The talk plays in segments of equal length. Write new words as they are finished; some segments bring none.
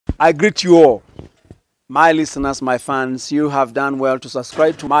I greet you all. My listeners, my fans, you have done well to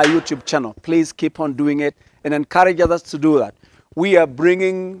subscribe to my YouTube channel. Please keep on doing it and encourage others to do that. We are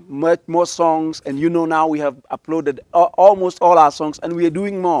bringing much more songs, and you know now we have uploaded almost all our songs, and we are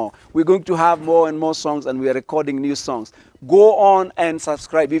doing more. We're going to have more and more songs, and we are recording new songs. Go on and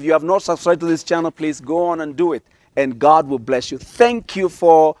subscribe. If you have not subscribed to this channel, please go on and do it, and God will bless you. Thank you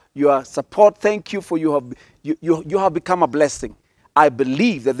for your support. Thank you for you have become a blessing. I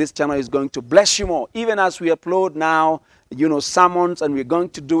believe that this channel is going to bless you more, even as we upload now, sermons, and we're going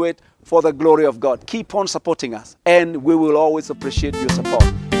to do it for the glory of God. Keep on supporting us, and we will always appreciate your support.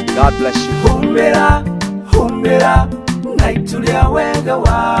 God bless you. Humbira, humbira, naitulia wega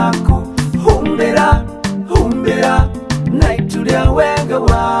wako. Humbira, humbira, naitulia wega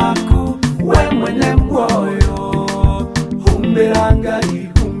wako. We mwene mwoyo, humbira ngai,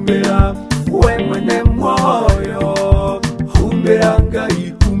 humbira. We mwene mwoyo, humbira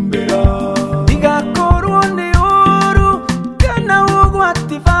ngai, humbira. Diga korwo ni uru, kana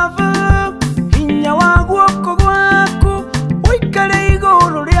ugwati vava. Hinya wa guoko gwaku, uikare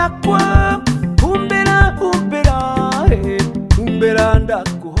iguru riakwa. Humbira, humbira, humbira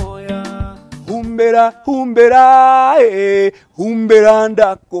ndakuhoya. Humbira, humbira, humbira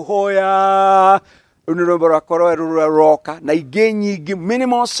ndakuhoya. Many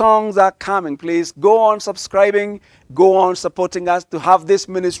more songs are coming. Please go on subscribing, go on supporting us to have this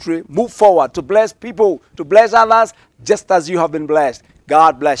ministry move forward, to bless people, to bless others, just as you have been blessed.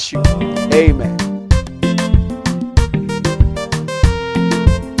 God bless you. Amen.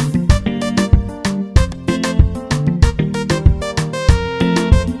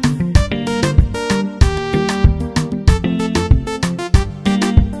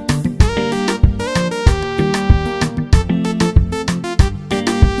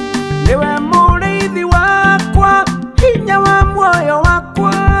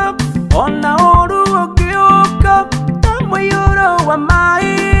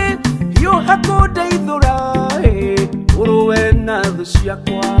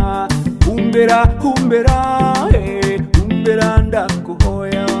 Humbira, humbira, humbira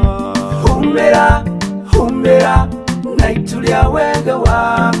ndakuhoya. Humbira, humbira, naitulia wega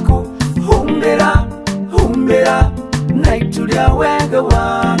wako. Humbira, humbira, naitulia wega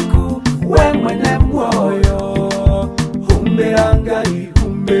wako.